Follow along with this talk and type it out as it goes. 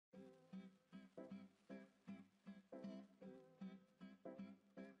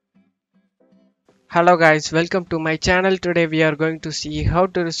Hello guys, welcome to my channel. Today we are going to see how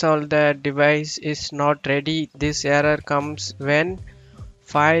to resolve the device is not ready. This error comes when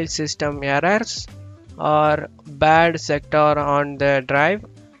file system errors or bad sector on the drive.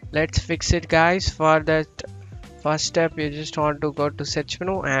 Let's fix it guys. For that first step you just want to go to search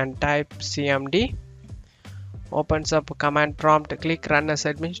menu and type cmd. Opens up a command prompt, click run as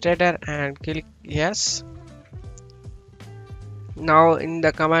administrator and click yes. Now in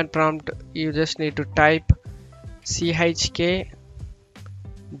the command prompt you just need to type chk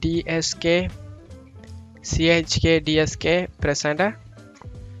dsk chk press enter.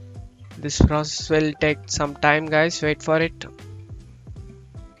 This process will take some time guys, wait for it.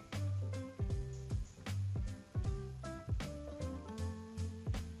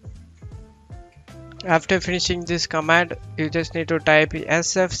 After finishing this command you just need to type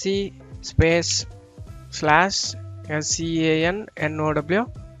sfc space slash scannow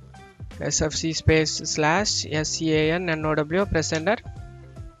sfc space slash scannow, press enter.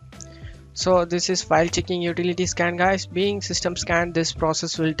 So this is file checking utility scan guys. Being system scan, this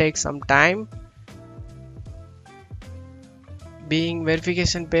process will take some time. Being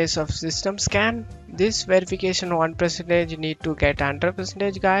verification phase of system scan, this verification 1% need to get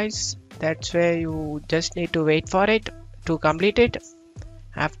 100% guys. That's where you just need to wait for it to complete it.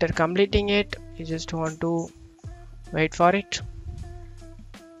 After completing it you just want to wait for it.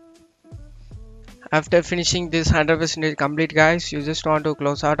 After finishing this 100% complete guys, you just want to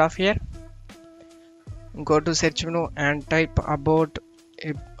close out of here. Go to search menu and type about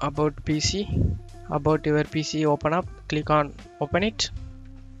PC, about your PC. Open up, click on open it.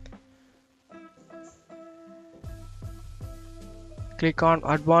 Click on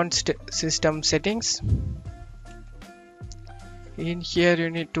advanced system settings. In here you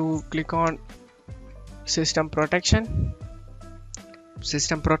need to click on system protection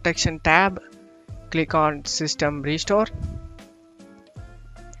tab. Click on system restore,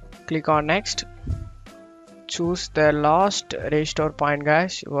 click on next. Choose the last restore point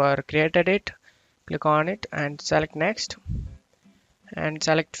guys, you are created it. Click on it and select next and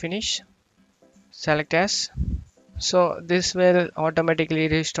select finish, select yes. So this will automatically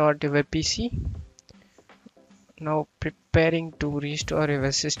restore your PC. Now preparing to restore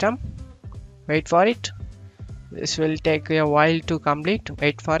your system, wait for it. This will take a while to complete,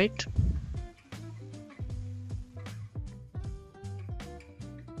 wait for it.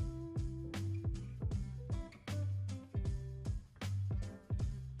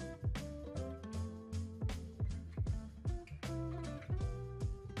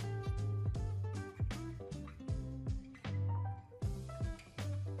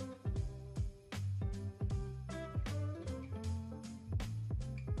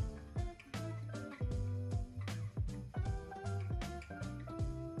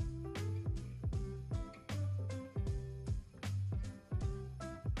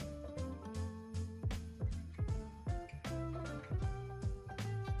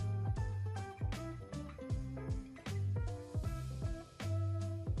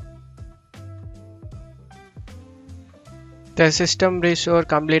 The system restore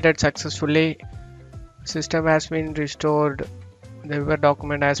completed successfully. System has been restored. The web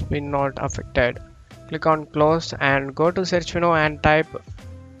document has been not affected. Click on close and go to search menu and type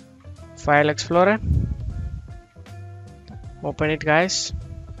File Explorer. Open it guys.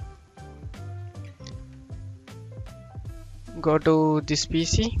 Go to this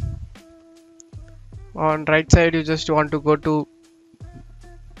PC. On right side you just want to go to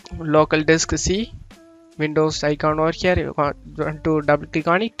local disk C. Windows icon over here, you want to double click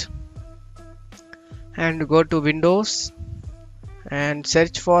on it and go to Windows and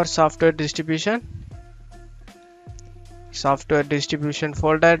search for software distribution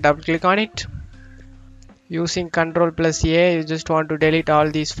folder. Double click on it. Using Ctrl+A you just want to delete all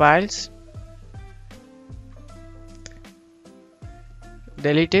these files.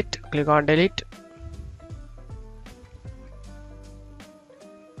 Delete it, click on delete.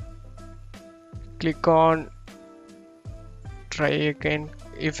 Click on try again.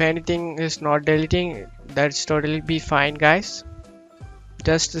 If anything is not deleting, that's totally be fine guys,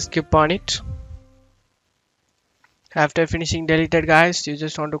 just skip on it. After finishing deleted guys, you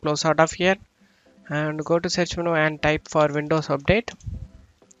just want to close out of here and go to search menu and type for Windows Update.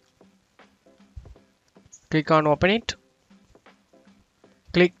 Click on open it.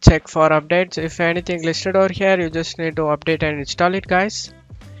 Click check for updates. If anything listed over here, you just need to update and install it guys,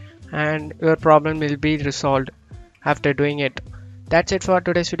 and your problem will be resolved after doing it. That's it for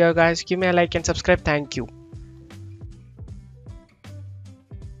today's video guys. Give me a like and subscribe. Thank you.